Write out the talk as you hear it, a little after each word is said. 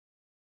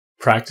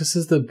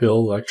Practices that bill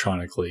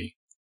electronically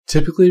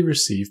typically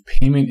receive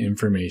payment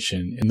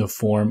information in the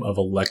form of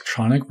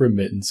electronic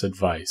remittance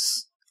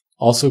advice,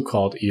 also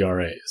called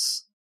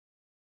ERAs.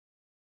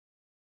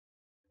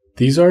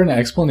 These are an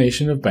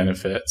explanation of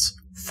benefits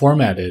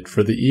formatted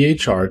for the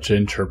EHR to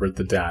interpret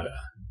the data.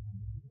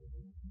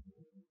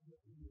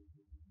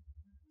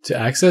 To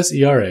access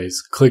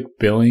ERAs, click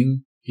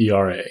Billing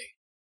ERA.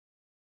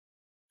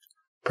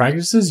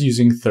 Practices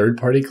using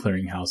third-party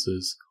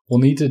clearinghouses will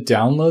need to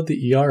download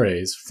the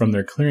ERAs from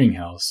their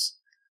clearinghouse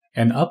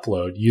and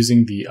upload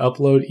using the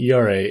Upload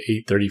ERA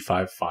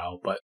 835 file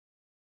button.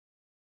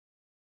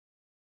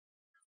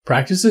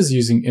 Practices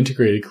using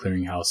integrated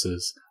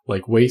clearinghouses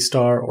like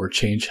Waystar or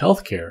Change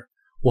Healthcare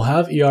will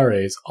have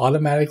ERAs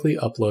automatically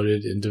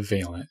uploaded into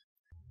Valant.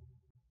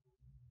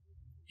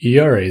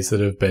 ERAs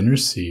that have been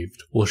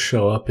received will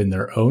show up in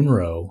their own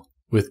row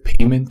with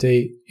payment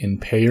date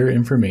and payer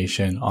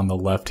information on the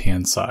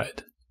left-hand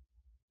side.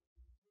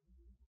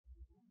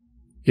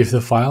 If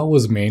the file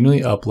was manually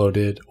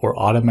uploaded or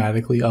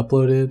automatically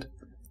uploaded,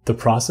 the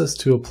process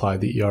to apply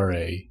the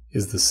ERA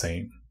is the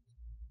same.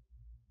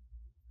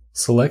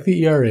 Select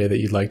the ERA that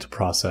you'd like to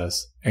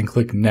process and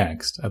click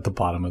Next at the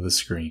bottom of the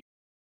screen.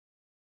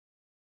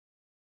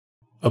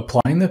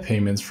 Applying the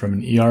payments from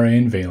an ERA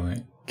in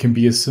Valant can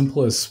be as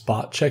simple as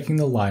spot checking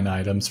the line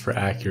items for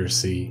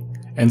accuracy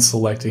and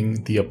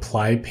selecting the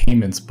Apply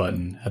Payments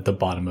button at the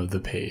bottom of the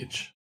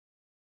page.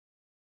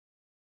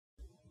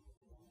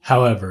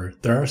 However,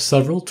 there are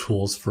several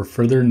tools for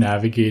further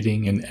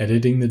navigating and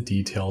editing the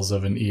details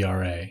of an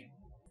ERA.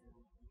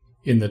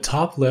 In the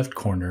top left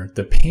corner,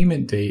 the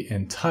payment date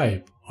and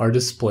type are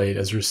displayed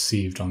as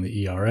received on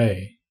the ERA.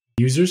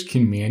 Users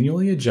can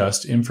manually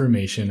adjust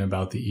information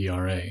about the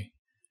ERA,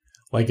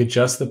 like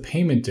adjust the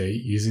payment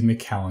date using the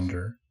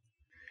calendar,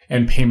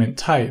 and payment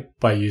type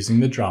by using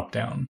the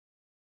dropdown.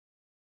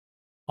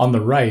 On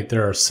the right,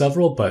 there are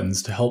several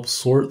buttons to help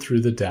sort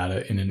through the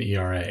data in an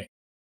ERA.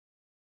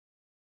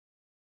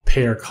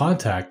 Payer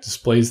Contact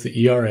displays the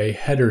ERA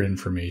header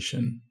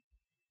information.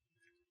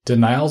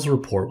 Denials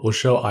Report will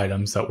show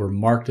items that were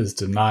marked as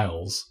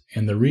denials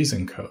and the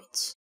reason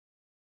codes.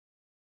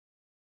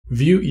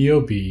 View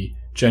EOB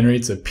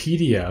generates a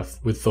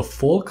PDF with the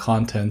full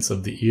contents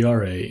of the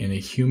ERA in a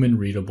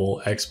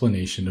human-readable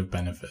explanation of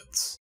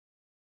benefits.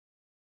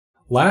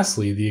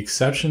 Lastly, the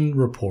Exception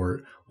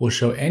Report will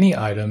show any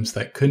items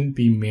that couldn't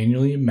be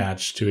manually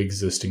matched to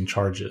existing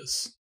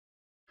charges.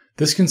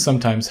 This can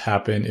sometimes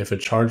happen if a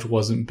charge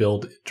wasn't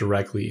billed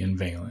directly in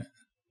Valant.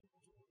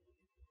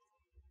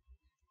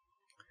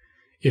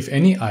 If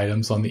any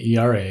items on the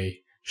ERA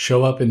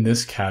show up in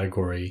this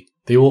category,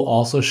 they will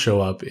also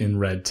show up in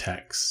red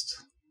text.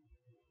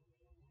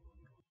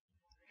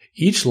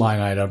 Each line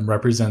item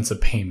represents a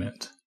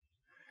payment: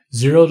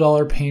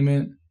 $0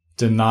 payment,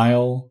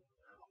 denial,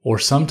 or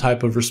some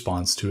type of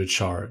response to a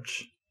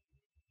charge.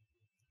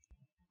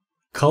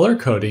 Color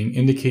coding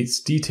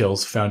indicates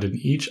details found in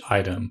each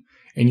item,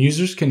 and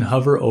users can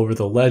hover over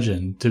the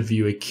legend to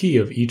view a key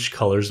of each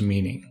color's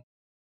meaning.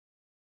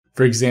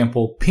 For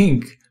example,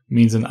 pink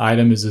means an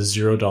item is a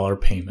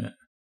 $0 payment.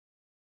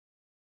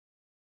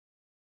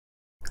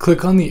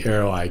 Click on the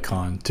arrow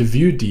icon to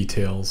view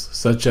details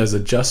such as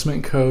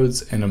adjustment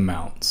codes and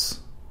amounts.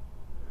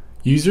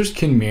 Users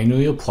can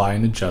manually apply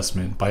an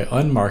adjustment by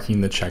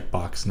unmarking the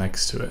checkbox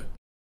next to it.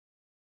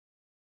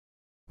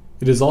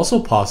 It is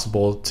also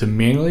possible to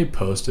manually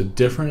post a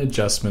different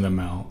adjustment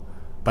amount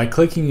by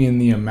clicking in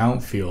the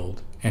amount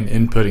field and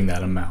inputting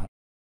that amount.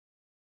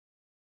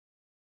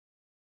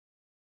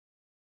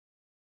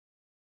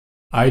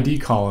 ID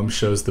column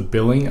shows the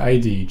billing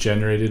ID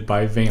generated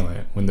by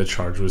Valant when the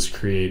charge was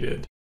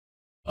created.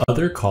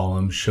 Other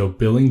columns show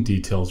billing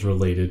details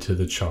related to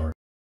the charge.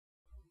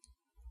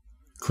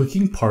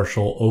 Clicking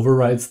partial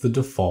overrides the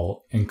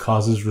default and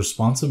causes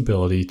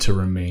responsibility to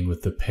remain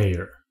with the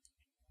payer.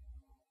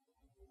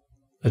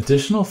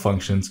 Additional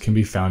functions can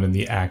be found in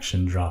the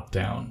Action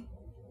dropdown.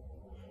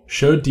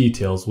 Show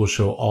Details will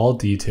show all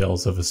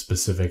details of a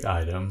specific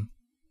item.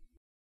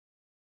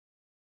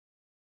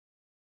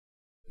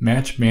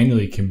 Match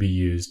Manually can be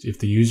used if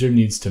the user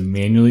needs to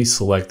manually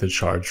select the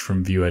charge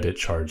from View Edit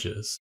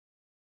Charges.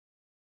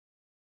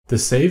 The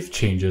Save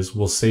Changes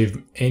will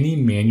save any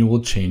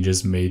manual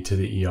changes made to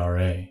the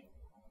ERA.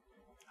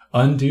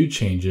 Undo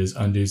Changes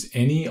undoes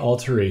any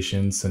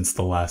alterations since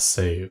the last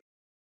save.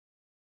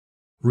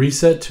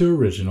 Reset to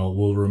Original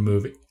will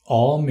remove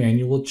all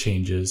manual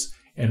changes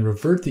and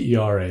revert the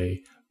ERA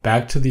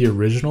back to the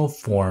original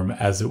form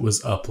as it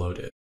was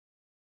uploaded.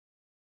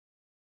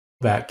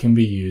 That can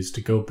be used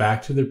to go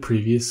back to the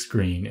previous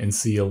screen and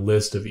see a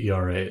list of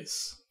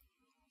ERAs.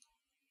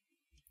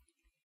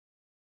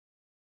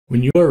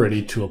 When you are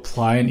ready to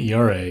apply an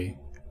ERA,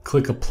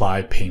 click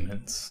Apply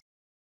Payments.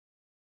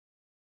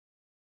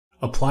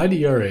 Applied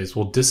ERAs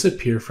will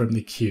disappear from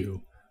the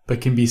queue, but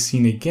can be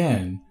seen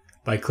again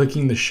by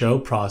clicking the Show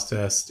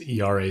Processed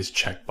ERAs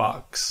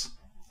checkbox.